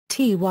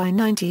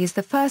TY-90 is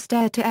the first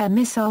air-to-air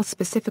missile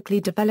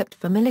specifically developed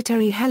for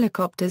military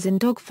helicopters in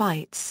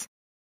dogfights.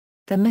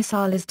 The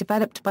missile is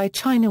developed by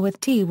China with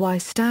TY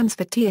stands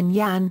for Tian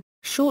Yan,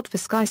 short for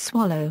Sky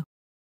Swallow.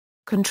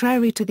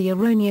 Contrary to the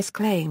erroneous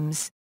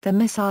claims, the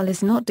missile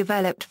is not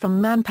developed from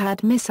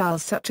MANPAD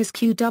missiles such as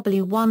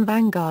QW-1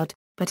 Vanguard,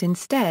 but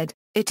instead,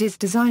 it is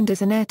designed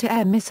as an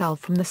air-to-air missile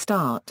from the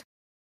start.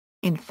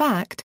 In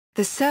fact,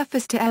 the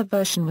surface-to-air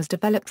version was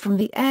developed from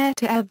the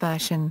air-to-air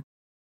version.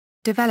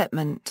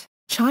 Development: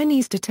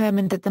 Chinese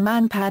determined that the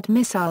MANPAD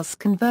missiles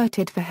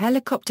converted for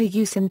helicopter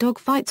use in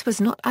dogfights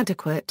was not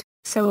adequate,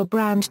 so a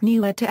brand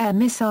new air-to-air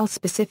missile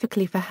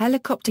specifically for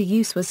helicopter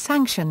use was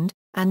sanctioned,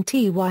 and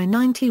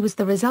TY-90 was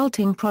the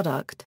resulting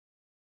product.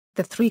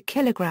 The 3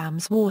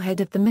 kg warhead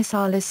of the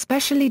missile is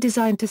specially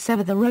designed to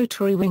sever the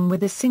rotary wing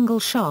with a single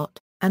shot,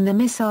 and the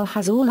missile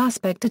has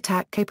all-aspect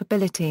attack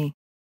capability.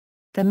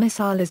 The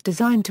missile is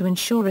designed to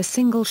ensure a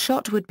single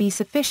shot would be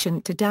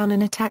sufficient to down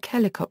an attack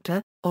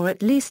helicopter, or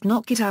at least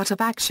knock it out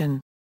of action.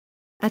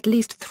 At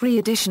least 3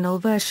 additional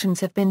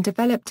versions have been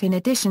developed in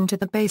addition to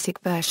the basic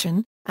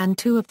version, and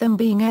 2 of them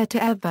being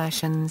air-to-air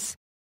versions.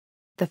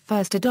 The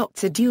first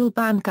adopts a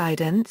dual-band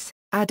guidance,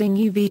 adding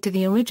UV to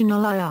the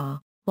original IR,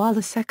 while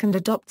the second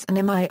adopts an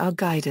MIR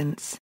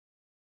guidance.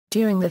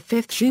 During the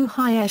 5th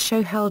Zhuhai Air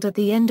Show held at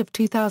the end of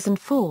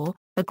 2004,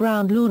 a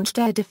ground-launched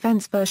air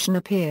defense version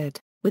appeared,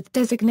 with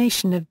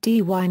designation of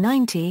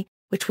TY-90,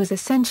 which was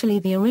essentially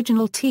the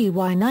original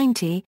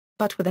TY-90,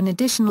 but with an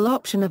additional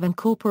option of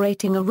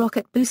incorporating a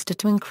rocket booster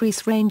to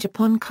increase range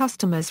upon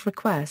customer's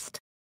request.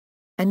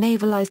 A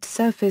navalized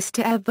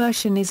surface-to-air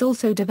version is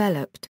also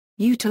developed,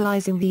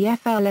 utilizing the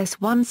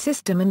FLS-1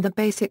 system and the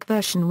basic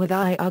version with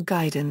IR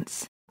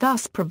guidance,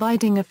 thus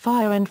providing a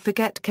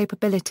fire-and-forget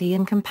capability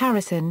in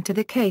comparison to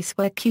the case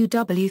where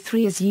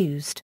QW-3 is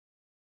used.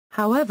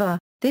 However,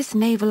 this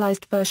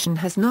navalized version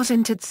has not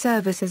entered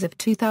service as of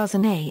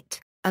 2008,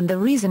 and the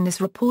reason is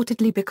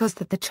reportedly because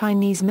that the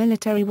Chinese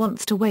military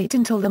wants to wait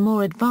until the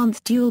more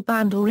advanced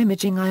dual-band or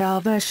imaging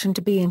IR version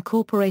to be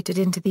incorporated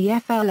into the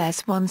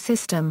FLS-1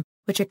 system,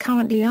 which are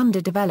currently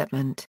under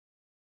development.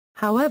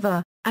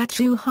 However, at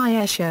Zhuhai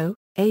Air Show,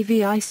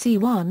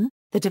 AVIC-1,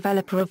 the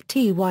developer of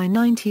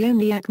TY-90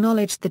 only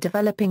acknowledged the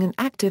developing and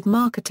active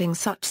marketing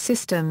such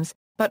systems,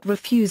 but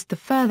refused to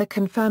further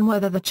confirm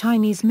whether the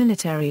Chinese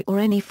military or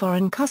any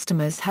foreign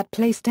customers had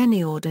placed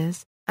any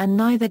orders, and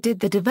neither did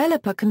the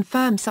developer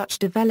confirm such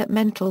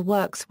developmental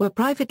works were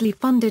privately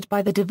funded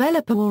by the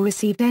developer or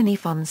received any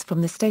funds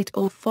from the state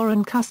or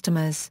foreign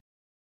customers.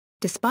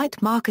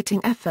 Despite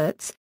marketing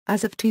efforts,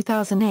 as of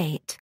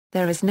 2008,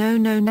 there is no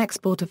known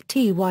export of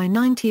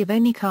TY-90 of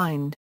any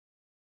kind.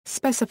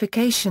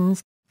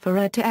 Specifications: for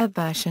air-to-air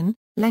version,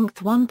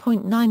 length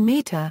 1.9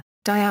 meter,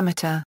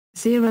 diameter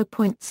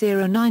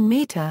 0.09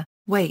 meter,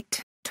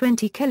 weight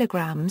 20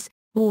 kg,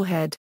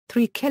 warhead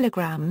 3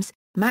 kg,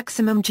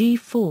 maximum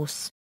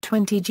G-force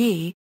 20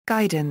 G,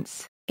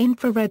 guidance,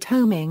 infrared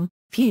homing,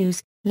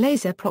 fuse,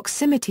 laser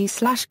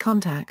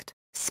proximity/contact,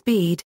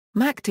 speed,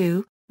 Mach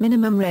 2,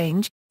 minimum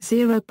range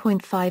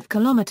 0.5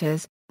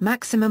 km,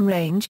 maximum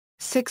range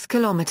 6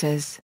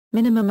 km,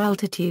 minimum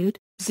altitude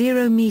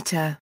 0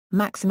 meter,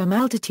 maximum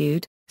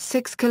altitude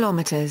 6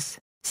 km,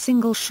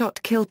 single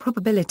shot kill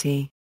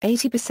probability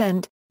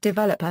 80%.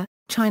 Developer,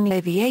 China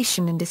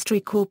Aviation Industry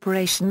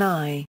Corporation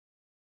I.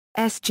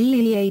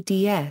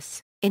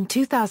 SGEADS. In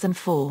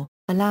 2004,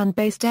 a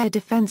land-based air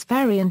defense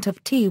variant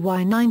of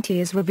TY-90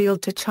 is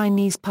revealed to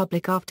Chinese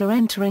public after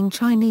entering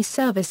Chinese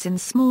service in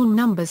small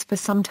numbers for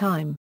some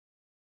time.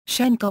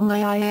 Shenzhong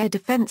II air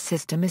defense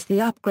system is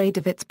the upgrade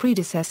of its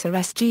predecessor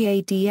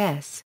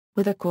SGADS,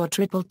 with a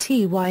quadruple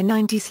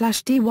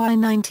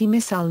TY-90/DY-90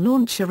 missile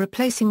launcher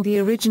replacing the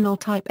original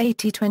Type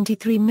 80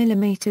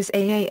 23mm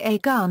AAA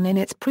gun in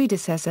its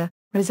predecessor,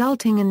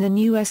 resulting in the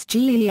new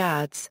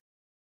SGEADS.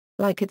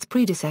 Like its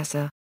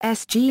predecessor,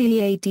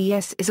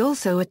 SGEADS is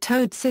also a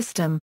towed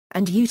system,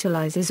 and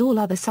utilizes all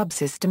other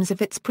subsystems of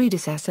its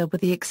predecessor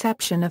with the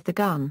exception of the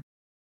gun.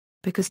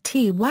 Because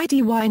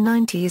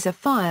TY-90 is a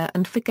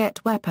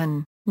fire-and-forget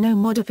weapon, no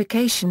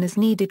modification is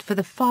needed for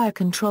the fire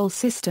control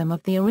system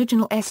of the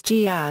original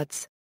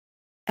SGADS.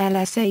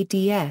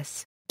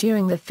 LSADS.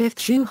 During the 5th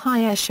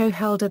Zhuhai Air Show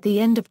held at the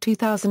end of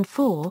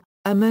 2004,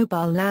 a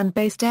mobile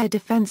land-based air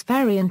defense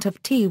variant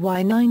of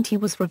TY-90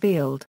 was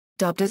revealed,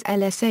 dubbed as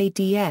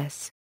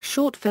LSADS,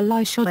 short for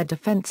Air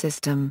Defense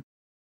System.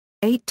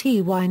 8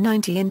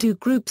 TY-90 in 2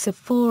 groups of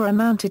 4 are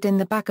mounted in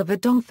the back of a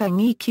Dongfeng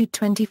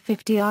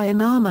EQ-2050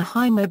 Iron Armor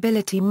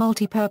high-mobility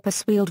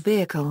multi-purpose wheeled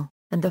vehicle,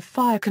 and the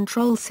fire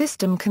control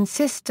system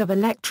consists of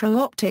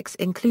electro-optics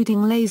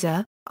including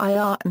laser,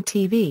 IR and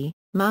TV,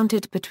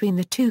 mounted between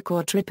the 2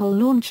 quadruple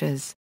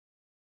launchers.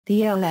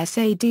 The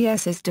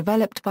LSADS is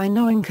developed by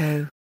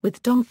Norinco,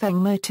 with Dongfeng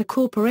Motor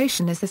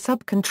Corporation as the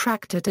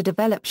subcontractor to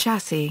develop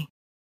chassis.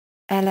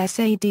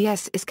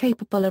 LSADS is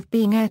capable of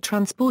being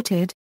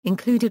air-transported,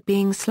 included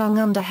being slung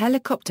under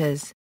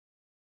helicopters.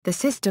 The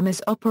system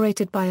is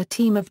operated by a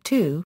team of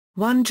 2,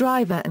 1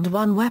 driver and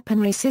 1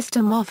 weaponry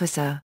system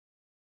officer.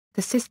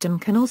 the system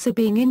can also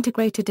be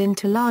integrated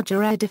into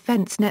larger air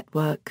defense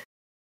network.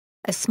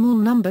 A small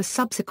number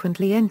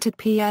subsequently entered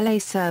PLA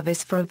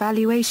service for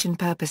evaluation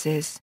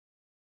purposes.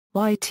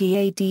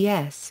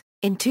 YTADS.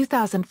 In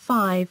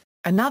 2005,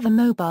 another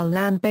mobile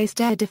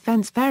land-based air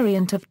defense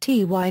variant of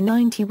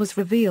TY-90 was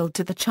revealed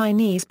to the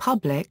Chinese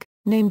public,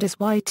 named as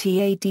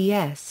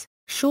YTADS,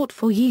 short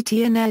for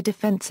Tian Air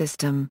Defense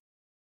System.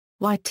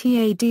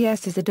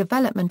 YTADS is a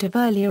development of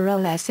earlier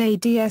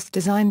LSADS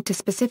designed to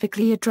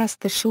specifically address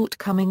the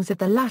shortcomings of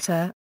the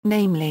latter,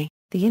 namely,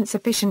 the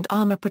insufficient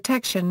armor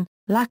protection,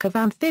 lack of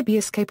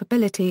amphibious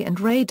capability and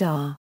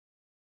radar.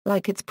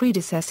 Like its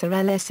predecessor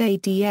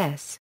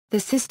LSADS, the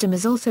system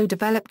is also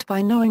developed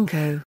by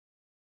Norinco.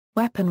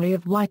 Weaponry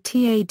of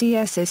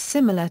YTADS is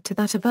similar to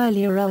that of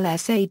earlier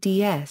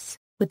LSADS,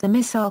 with the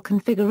missile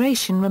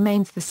configuration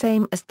remains the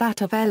same as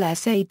that of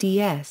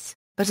LSADS,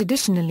 but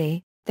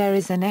additionally, there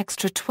is an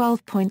extra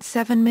 12.7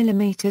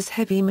 mm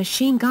heavy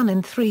machine gun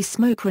and 3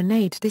 smoke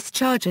grenade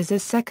discharges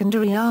as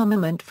secondary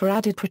armament for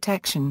added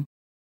protection.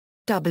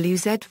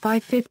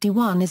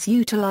 WZ-551 is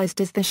utilized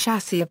as the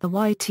chassis of the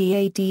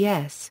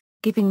YTADS,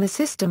 giving the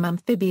system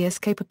amphibious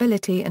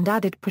capability and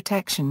added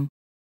protection.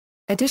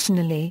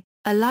 Additionally,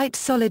 a light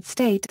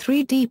solid-state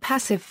 3D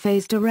passive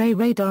phased array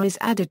radar is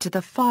added to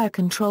the fire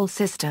control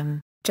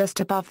system, just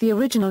above the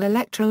original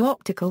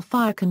electro-optical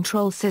fire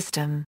control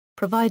system,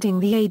 providing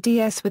the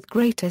ADS with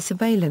greater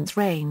surveillance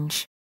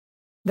range.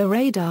 The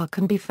radar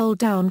can be fold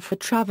down for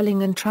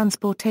traveling and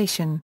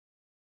transportation.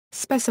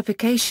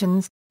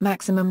 Specifications: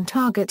 maximum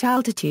target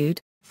altitude,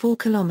 4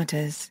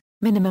 km,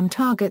 minimum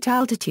target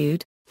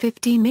altitude,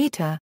 15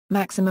 m,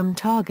 maximum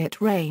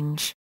target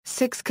range,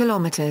 6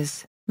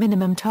 km,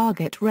 minimum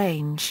target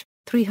range,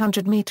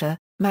 300 m,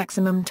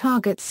 maximum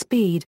target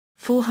speed,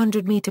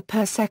 400 m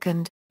per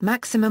second,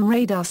 maximum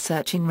radar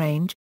searching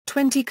range,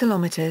 20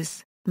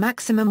 km,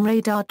 maximum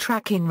radar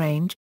tracking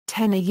range,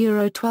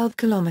 10–12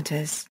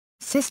 km,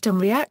 system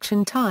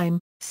reaction time,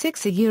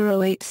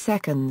 6–8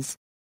 seconds.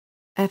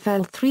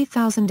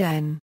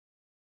 FL-3000N.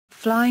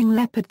 Flying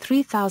Leopard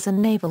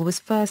 3000 Naval was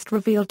first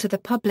revealed to the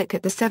public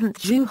at the 7th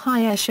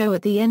Zhuhai Air Show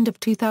at the end of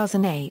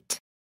 2008.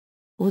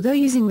 Although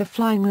using the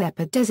Flying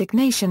Leopard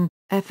designation,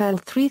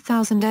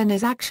 FL-3000N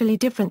is actually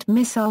different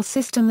missile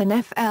system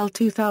than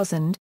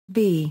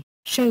FL-2000B,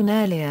 shown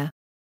earlier.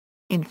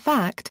 In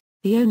fact,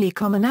 the only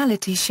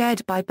commonality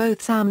shared by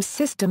both SAM's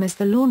system is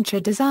the launcher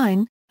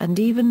design, and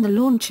even the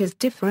launchers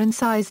differ in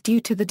size due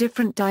to the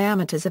different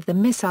diameters of the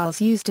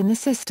missiles used in the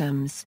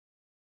systems.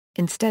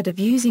 Instead of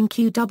using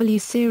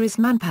QW series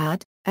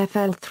MANPAD,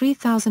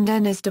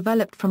 FL-3000N is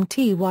developed from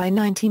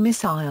TY-90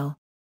 missile.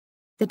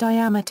 The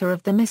diameter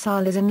of the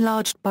missile is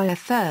enlarged by a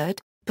third,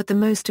 but the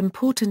most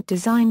important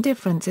design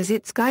difference is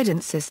its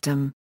guidance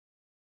system.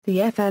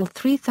 The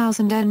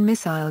FL-3000N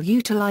missile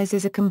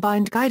utilizes a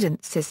combined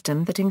guidance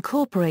system that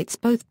incorporates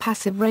both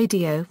passive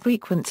radio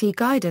frequency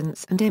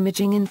guidance and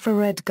imaging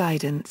infrared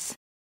guidance.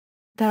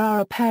 There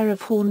are a pair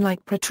of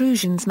horn-like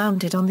protrusions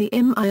mounted on the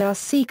MIR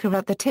seeker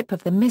at the tip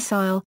of the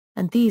missile,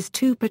 and these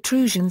two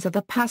protrusions are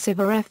the passive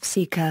RF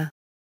seeker.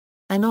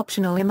 An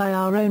optional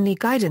MIR-only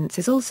guidance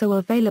is also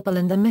available,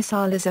 and the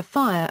missile is a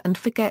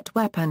fire-and-forget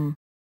weapon.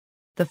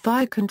 The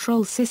fire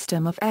control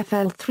system of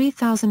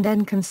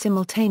FL-3000N can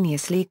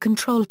simultaneously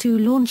control 2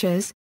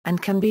 launchers,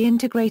 and can be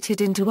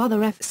integrated into other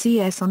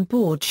FCS on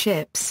board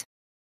ships.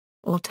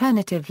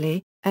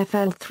 Alternatively,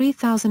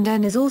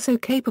 FL-3000N is also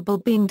capable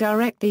of being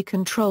directly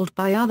controlled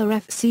by other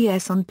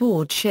FCS on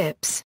board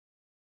ships.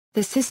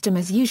 The system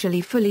is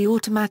usually fully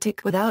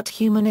automatic without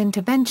human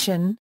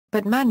intervention,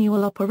 but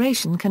manual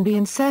operation can be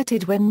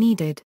inserted when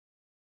needed.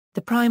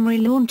 The primary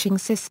launching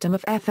system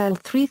of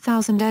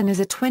FL-3000N is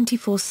a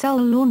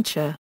 24-cell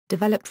launcher,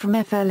 developed from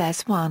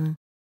FLS-1.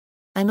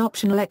 An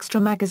optional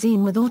extra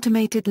magazine with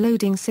automated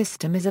loading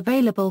system is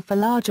available for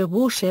larger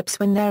warships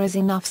when there is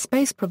enough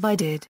space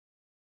provided.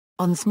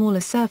 On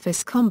smaller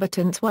surface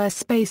combatants where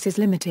space is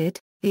limited,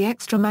 the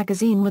extra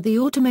magazine with the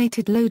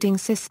automated loading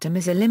system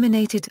is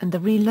eliminated and the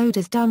reload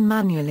is done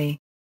manually.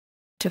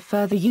 To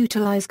further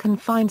utilize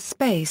confined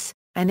space,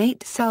 an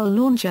 8-cell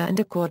launcher and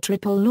a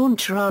quadruple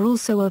launcher are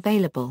also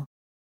available.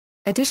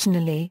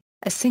 Additionally,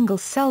 a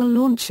single-cell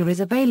launcher is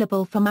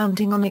available for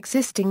mounting on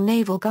existing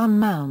naval gun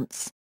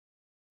mounts.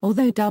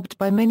 Although dubbed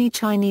by many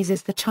Chinese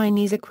as the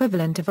Chinese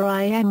equivalent of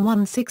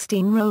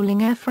IM-116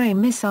 rolling airframe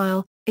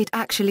missile, it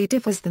actually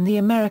differs than the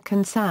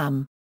American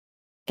SAM.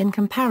 In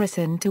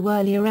comparison to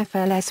earlier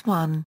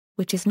FLS-1,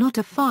 which is not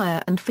a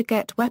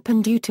fire-and-forget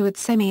weapon due to its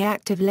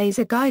semi-active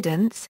laser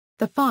guidance,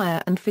 the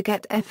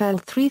fire-and-forget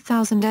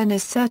FL-3000N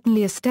is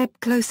certainly a step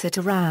closer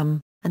to RAM,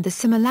 and the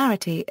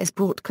similarity is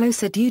brought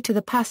closer due to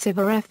the passive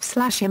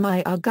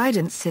RF/MIR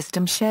guidance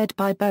system shared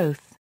by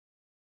both.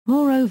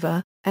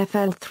 Moreover,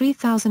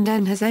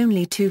 FL-3000N has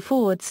only 2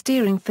 forward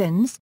steering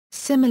fins,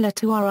 similar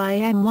to our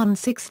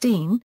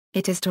IM-116,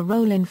 it is to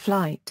roll in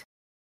flight.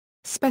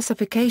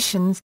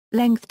 Specifications: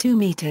 length 2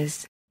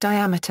 meters,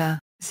 diameter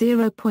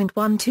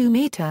 0.12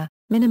 meter,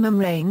 minimum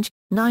range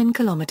 9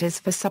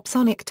 km for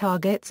subsonic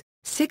targets,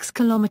 6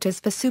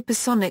 km for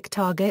supersonic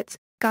targets,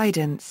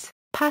 guidance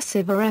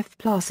passive RF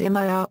plus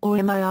MIR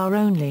or MIR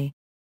only.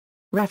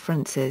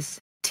 References: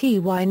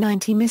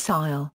 TY-90 missile.